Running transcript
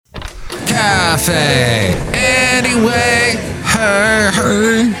Café. Anyway,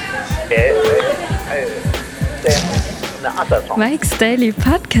 hey. Mike's Daily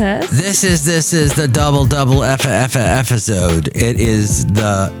Podcast. This is the double episode. It is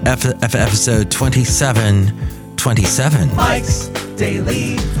the episode 27. Mike's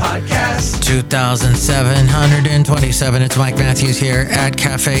Daily Podcast. 2727. It's Mike Matthews here at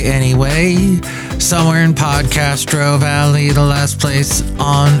Café Anyway. Somewhere in Podcastro Valley, the last place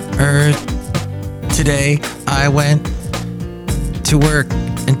on earth. Today, I went to work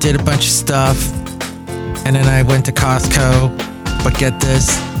and did a bunch of stuff. And then I went to Costco. But get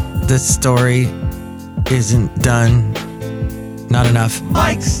this story isn't done. Not enough.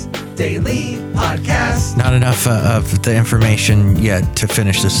 Mike's Daily Podcast. Not enough of the information yet to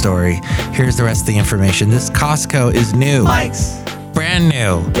finish the story. Here's the rest of the information. This Costco is new. Mike's brand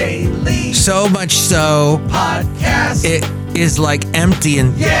new. Daily So much so, Podcast. it is like empty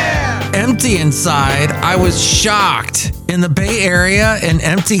inside. I was shocked. In the Bay Area, an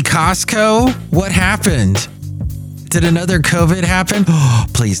empty Costco? What happened? Did another COVID happen? Oh,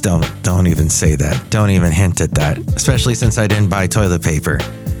 please don't even say that. Don't even hint at that. Especially since I didn't buy toilet paper.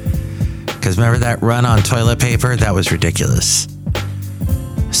 Because remember that run on toilet paper? That was ridiculous.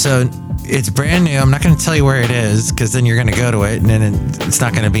 So it's brand new. I'm not going to tell you where it is because then you're going to go to it and then it's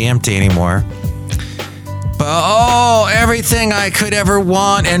not going to be empty anymore. But everything I could ever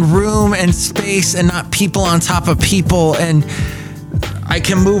want, and room and space, and not people on top of people, and I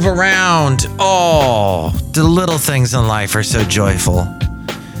can move around. Oh, the little things in life are so joyful,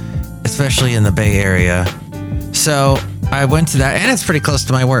 especially in the Bay Area. So I went to that, and it's pretty close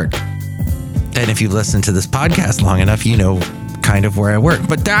to my work. And if you've listened to this podcast long enough, you know kind of where I work.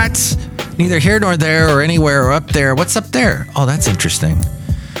 But that's neither here nor there or anywhere or up there. What's up there? Oh, that's interesting.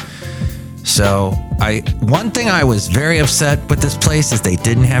 So one thing I was very upset with this place is they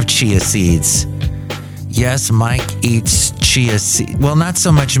didn't have chia seeds. Yes, Mike eats chia seeds. Well, not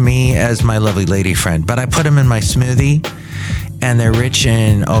so much me as my lovely lady friend, but I put them in my smoothie, and they're rich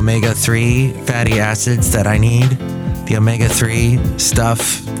in omega-3 fatty acids that I need. The omega-3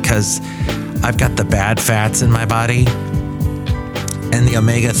 stuff, because I've got the bad fats in my body, and the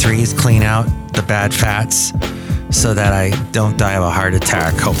omega-3s clean out the bad fats so that I don't die of a heart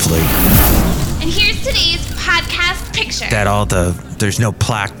attack, hopefully. And here's today's podcast picture. There's no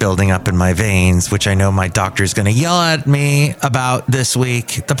plaque building up in my veins, which I know my doctor's going to yell at me about this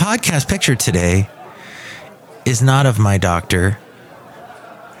week. The podcast picture today is not of my doctor.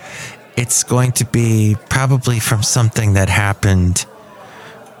 It's going to be probably from something that happened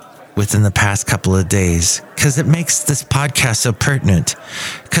within the past couple of days, because it makes this podcast so pertinent.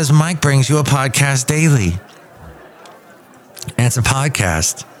 Because Mike brings you a podcast daily. And it's a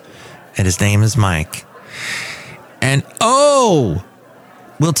podcast. And his name is Mike. And we'll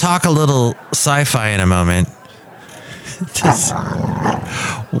talk a little sci-fi in a moment.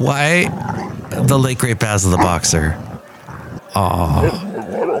 Why the late great Basil the Boxer?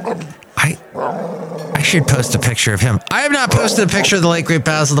 I should post a picture of him. I have not posted a picture of the late great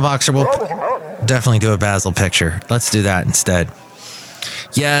Basil the Boxer. We'll definitely do a Basil picture. Let's do that instead.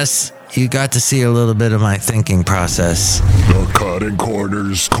 Yes, you got to see a little bit of my thinking process. The Cutting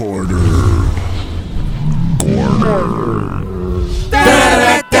Corners Corner.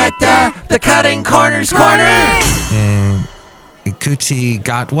 The Cutting Corners Corner. And Kuti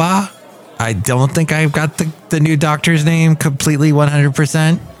Gatwa. I don't think I've got the new doctor's name completely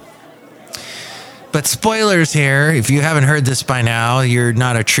 100%. But spoilers here. If you haven't heard this by now, you're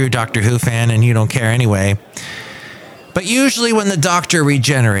not a true Doctor Who fan and you don't care anyway. But usually when the Doctor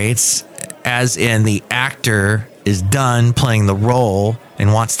regenerates, as in the actor is done playing the role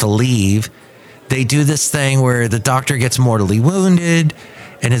and wants to leave, they do this thing where the Doctor gets mortally wounded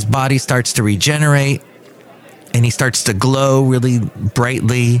and his body starts to regenerate and he starts to glow really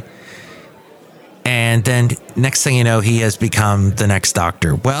brightly. And then next thing you know, he has become the next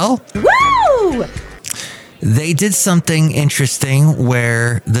Doctor. Well, woo! They did something interesting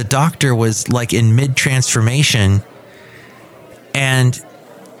where the Doctor was like in mid-transformation, and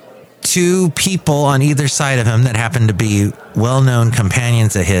two people on either side of him that happened to be well-known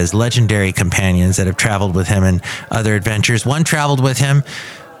companions of his, legendary companions that have traveled with him in other adventures. One traveled with him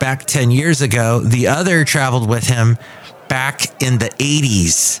back 10 years ago. The other traveled with him back in the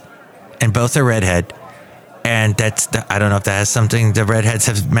 80s. And both are redhead. And I don't know if that has something. The redheads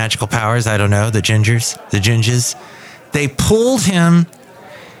have magical powers. I don't know. The gingers. They pulled him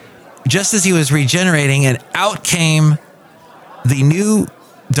just as he was regenerating, and out came the new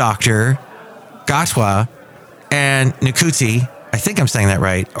Doctor, Gatwa, and Nkuti. I think I'm saying that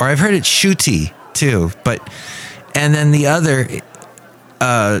right. Or I've heard it Shuti too. And then the other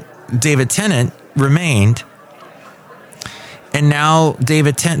David Tennant remained. And now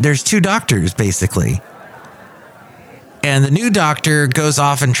there's 2 doctors, basically. And the new doctor goes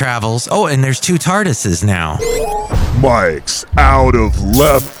off and travels. Oh, and there's 2 TARDISes now. Mike's out of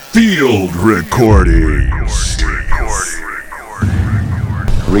left field recordings.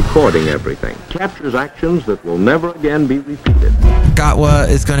 Recording everything captures actions that will never again be repeated. Gatwa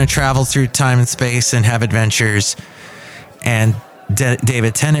is going to travel through time and space and have adventures. And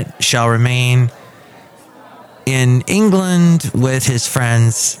David Tennant shall remain in England with his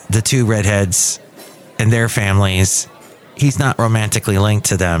friends, the 2 redheads, and their families. He's not romantically linked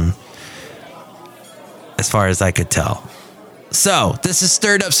to them, as far as I could tell. So, this has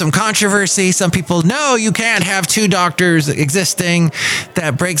stirred up some controversy. Some people, no, you can't have 2 doctors existing.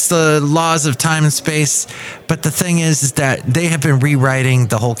 That breaks the laws of time and space. But the thing is that they have been rewriting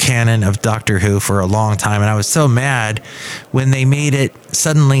the whole canon of Doctor Who for a long time. And I was so mad when they made it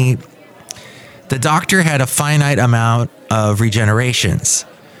suddenly. The Doctor had a finite amount of regenerations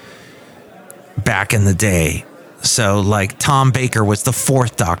back in the day. So, like, Tom Baker was the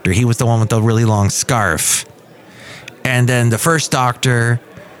 4th Doctor. He was the one with the really long scarf. And then the first Doctor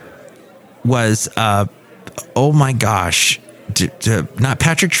was, oh my gosh, not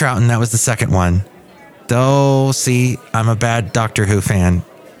Patrick Troughton. That was the second one. Though, see, I'm a bad Doctor Who fan.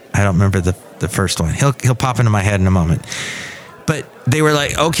 I don't remember the first one. He'll pop into my head in a moment. But they were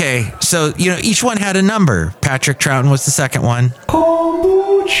like, okay, so, each one had a number. Patrick Troughton was the second one.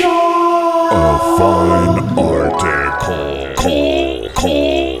 A fine article.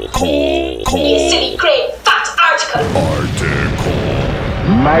 You silly, great, fat article.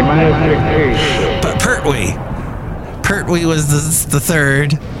 Magnification. But Pertwee was the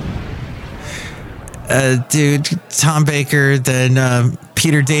third. Tom Baker, then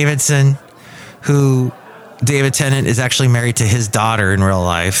Peter Davidson, who David Tennant is actually married to his daughter in real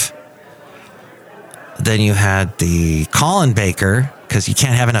life. Then you had the Colin Baker, because you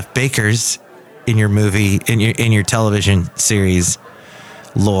can't have enough Bakers in your movie, in your television series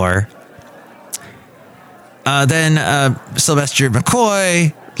lore. Then Sylvester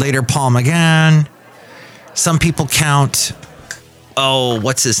McCoy, later Paul McGann. Some people count,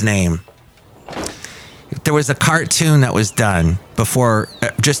 what's his name? There was a cartoon that was done before,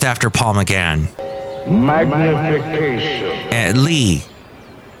 just after Paul McGann. Magnification.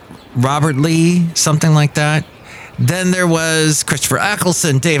 Robert Lee, something like that. Then there was Christopher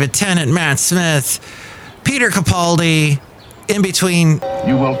Eccleston, David Tennant, Matt Smith, Peter Capaldi. In between,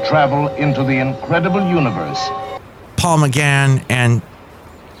 you will travel into the incredible universe. Paul McGann and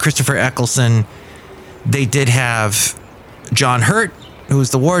Christopher Eccleston. They did have John Hurt, who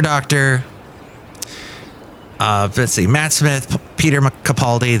was the War Doctor. Let's see, Matt Smith, Peter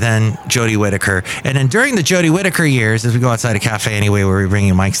Capaldi, then Jodie Whittaker. And then during the Jodie Whittaker years, as we go outside of Café anyway, where we're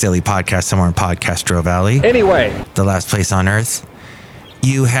bringing Mike's Daily Podcast somewhere in Podcastro Valley. Anyway. The last place on Earth.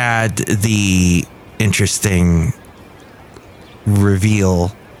 You had the interesting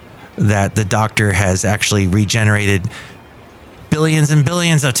reveal that the Doctor has actually regenerated billions and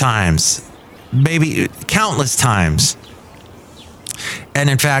billions of times. Maybe countless times. And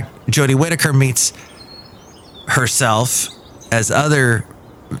in fact, Jodie Whittaker meets herself as other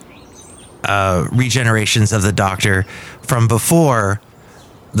regenerations of the Doctor from before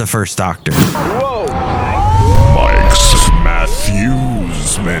the first Doctor. Whoa! Mike's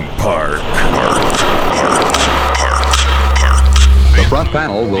Matthewsman Park. The front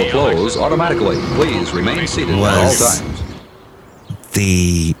panel will close automatically. Please remain seated at all times.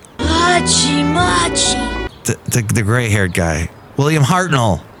 The gray-haired guy, William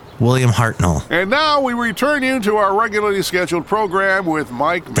Hartnell. And now we return you to our regularly scheduled program with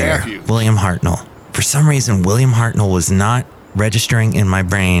Mike Matthews. William Hartnell. For some reason, William Hartnell was not registering in my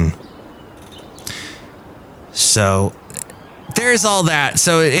brain. So there's all that.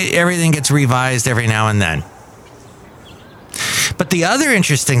 So everything gets revised every now and then. But the other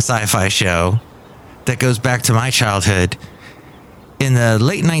interesting sci-fi show that goes back to my childhood, in the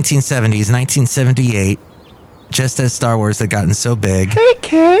late 1970s, 1978, just as Star Wars had gotten so big, hey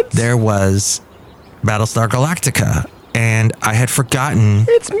kids, there was Battlestar Galactica. And I had forgotten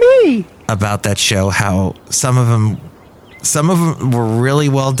about that show, how some of them were really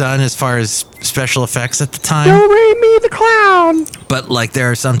well done as far as special effects at the time. Do-re-mi the clown. But like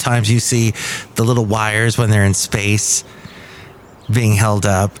there are sometimes you see the little wires when they're in space being held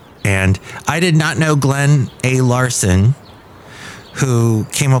up. And I did not know Glenn A. Larson, who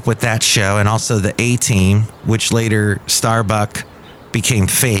came up with that show, and also the A-Team, which later Starbuck became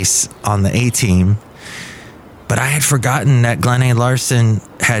Face on the A-Team. But I had forgotten that Glenn A. Larson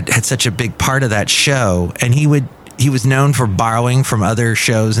had such a big part of that show, and he would he was known for borrowing from other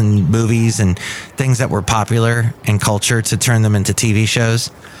shows and movies and things that were popular in culture to turn them into TV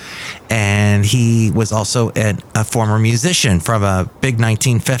shows. And he was also a former musician from a big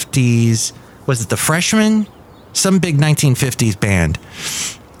 1950s, was it the Freshmen? Some big 1950s band.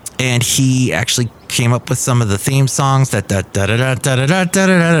 And he actually came up with some of the theme songs that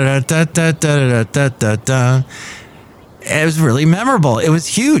it was really memorable. It was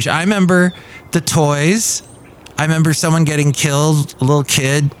huge. I remember the toys. I remember someone getting killed, a little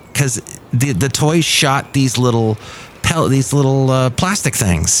kid, because the toys shot these little plastic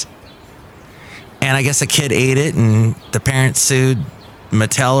things. And I guess a kid ate it, and the parents sued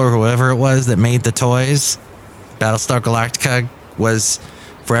Mattel or whoever it was that made the toys. Battlestar Galactica was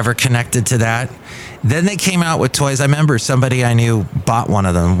forever connected to that. Then they came out with toys. I remember somebody I knew bought one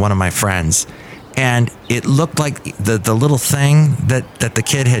of them, one of my friends. And it looked like the little thing that the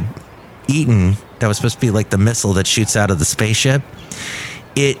kid had eaten that was supposed to be like the missile that shoots out of the spaceship.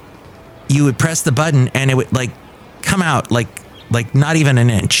 You would press the button and it would like come out like not even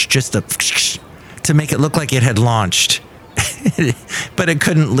an inch, just to make it look like it had launched. But it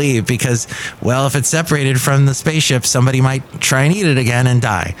couldn't leave because, well, if it's separated from the spaceship, somebody might try and eat it again and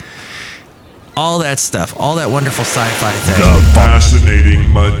die. All that stuff, all that wonderful sci-fi thing. The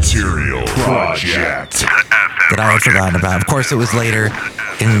Fascinating Material Project. That I had forgotten about. Of course, it was later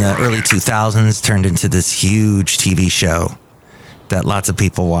in the early 2000s turned into this huge TV show that lots of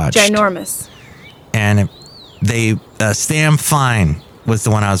people watched. Ginormous. And Sam Fine was the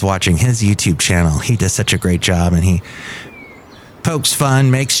one I was watching, his YouTube channel. He does such a great job, and he pokes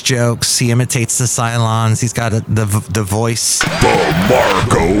fun, makes jokes. He imitates the Cylons. He's got the voice. The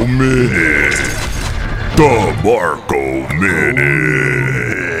Marco Minute. The Marco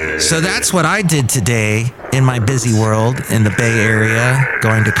Minute. So that's what I did today in my busy world in the Bay Area,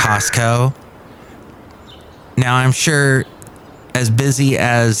 going to Costco. Now, I'm sure as busy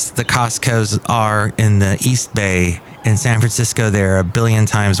as the Costcos are in the East Bay, in San Francisco, they're a billion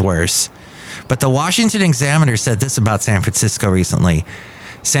times worse. But the Washington Examiner said this about San Francisco recently.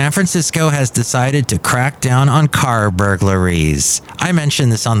 San Francisco has decided to crack down on car burglaries. I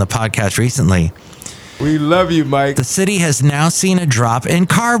mentioned this on the podcast recently. We love you, Mike. The city has now seen a drop in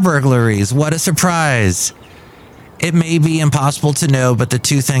car burglaries. What a surprise. It may be impossible to know, but the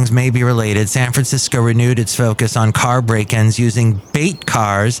two things may be related. San Francisco renewed its focus on car break-ins using bait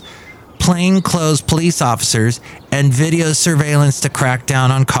cars, plainclothes police officers, and video surveillance to crack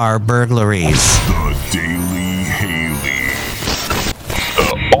down on car burglaries. The Daily Haley.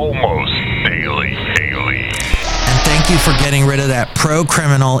 The almost Daily Haley. And thank you for getting rid of that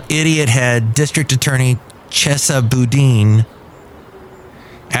pro-criminal idiot head District Attorney Chesa Boudin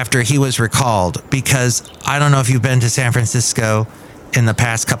after he was recalled, because I don't know if you've been to San Francisco in the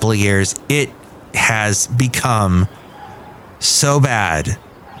past couple of years. It has become so bad.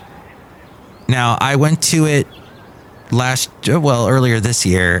 Now, I went to it earlier this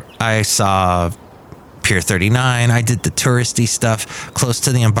year. I saw Pier 39. I did the touristy stuff close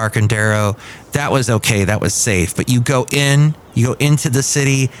to the Embarcadero. That was okay. That was safe. But you go into the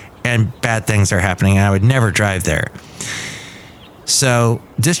city and bad things are happening. And I would never drive there. So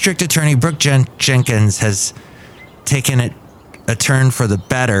District Attorney Brooke Jenkins has taken it a turn for the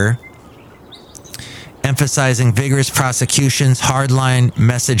better, emphasizing vigorous prosecutions, hardline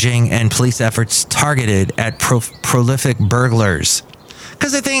messaging, and police efforts targeted at prolific burglars.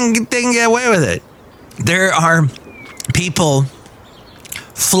 Because they think they can get away with it. There are people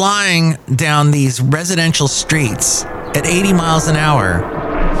flying down these residential streets at 80 miles an hour.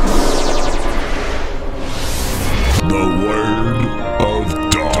 The word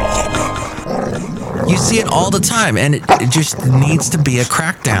of dog. You see it all the time, and it just needs to be a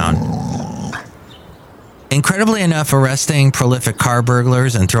crackdown. Incredibly enough, arresting prolific car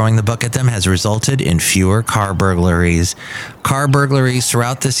burglars and throwing the book at them has resulted in fewer car burglaries. Car burglaries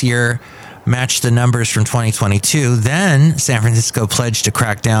throughout this year matched the numbers from 2022. Then San Francisco pledged to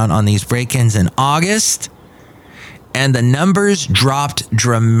crack down on these break-ins in August, and the numbers dropped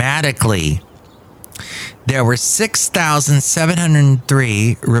dramatically. There were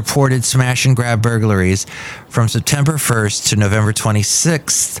 6,703 reported smash and grab burglaries from September 1st to November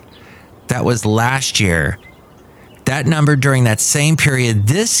 26th. That was last year. That number during that same period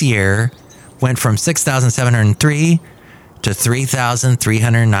this year went from 6,703 to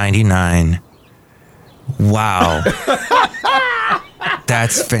 3,399. Wow.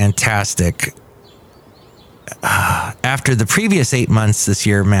 That's fantastic. After the previous 8 months this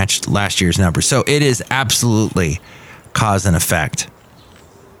year matched last year's number. So it is absolutely cause and effect.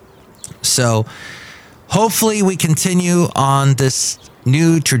 So hopefully we continue on this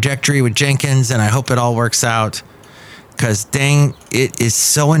new trajectory with Jenkins, and I hope it all works out. Because dang, it is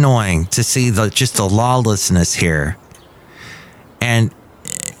so annoying to see just the lawlessness here. And,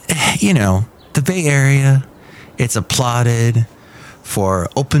 you know, the Bay Area, it's applauded for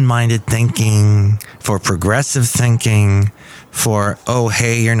open-minded thinking, for progressive thinking, for, oh,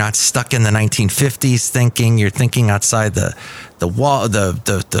 hey, you're not stuck in the 1950s thinking, you're thinking outside the wall, the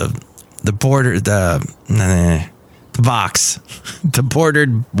border, the box, the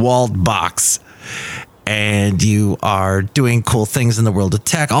bordered walled box. And you are doing cool things in the world of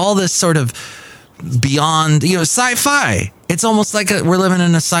tech, all this sort of beyond, you know, sci-fi. It's almost like we're living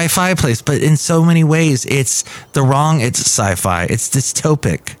in a sci-fi place, but in so many ways, it's sci-fi. It's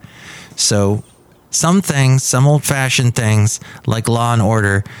dystopic. So some things, some old-fashioned things like law and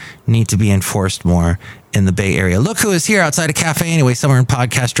order need to be enforced more in the Bay Area. Look who is here outside a cafe anyway, somewhere in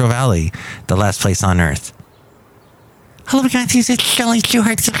Podcastro Valley, the last place on earth. Hello, Mike Matthews. It's Shelley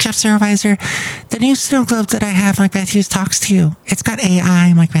Shoehart, Chef Supervisor. The new snow globe that I have, Mike Matthews, talks to you. It's got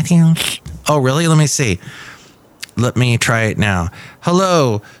AI, Mike Matthews. Oh, really? Let me see. Let me try it now.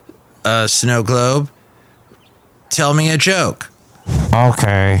 Hello, snow globe. Tell me a joke.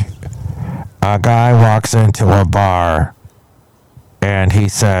 Okay. A guy walks into a bar and he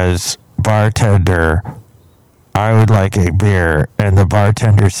says, "Bartender, I would like a beer." And the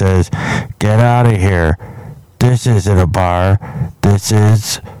bartender says, "Get out of here. This isn't a bar. This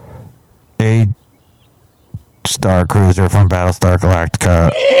is a Star Cruiser from Battlestar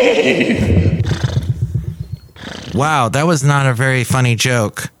Galactica." Wow, that was not a very funny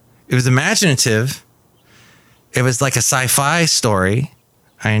joke. It was imaginative. It was like a sci-fi story.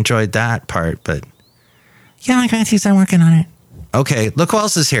 I enjoyed that part, but yeah, Mike Matthews, I'm working on it. Okay, look who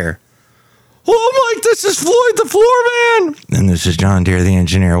else is here. Oh, Mike, this is Floyd the Floorman. And this is John Deere, the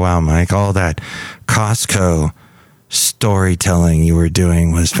engineer. Wow, Mike, all that Costco storytelling you were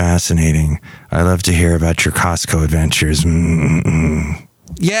doing was fascinating. I love to hear about your Costco adventures.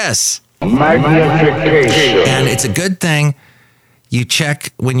 Yes. Magnification. And it's a good thing you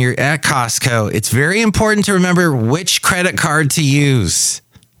check when you're at Costco. It's very important to remember which credit card to use.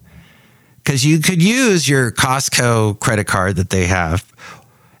 Because you could use your Costco credit card that they have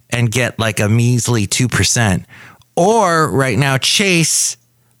and get like a measly 2%. Or right now, Chase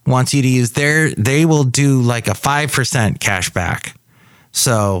wants you to use they will do like a 5% cash back.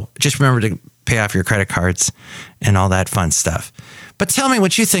 So just remember to pay off your credit cards and all that fun stuff. But tell me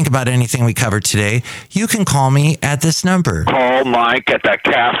what you think about anything we covered today. You can call me at this number. Call Mike at the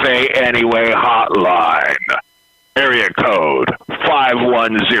Café Anyway hotline. Area code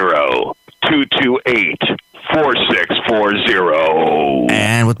 510-228-4640.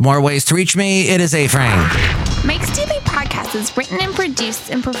 And with more ways to reach me, it is A-Frame. Mike's Daily Podcast is written and produced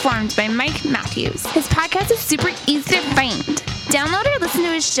and performed by Mike Matthews. His podcast is super easy to find. Download or listen to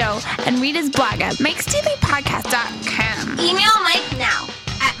his show and read his blog at mikesdailypodcast.com. Email Mike now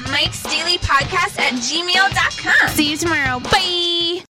at mikesdailypodcast@gmail.com. See you tomorrow. Bye!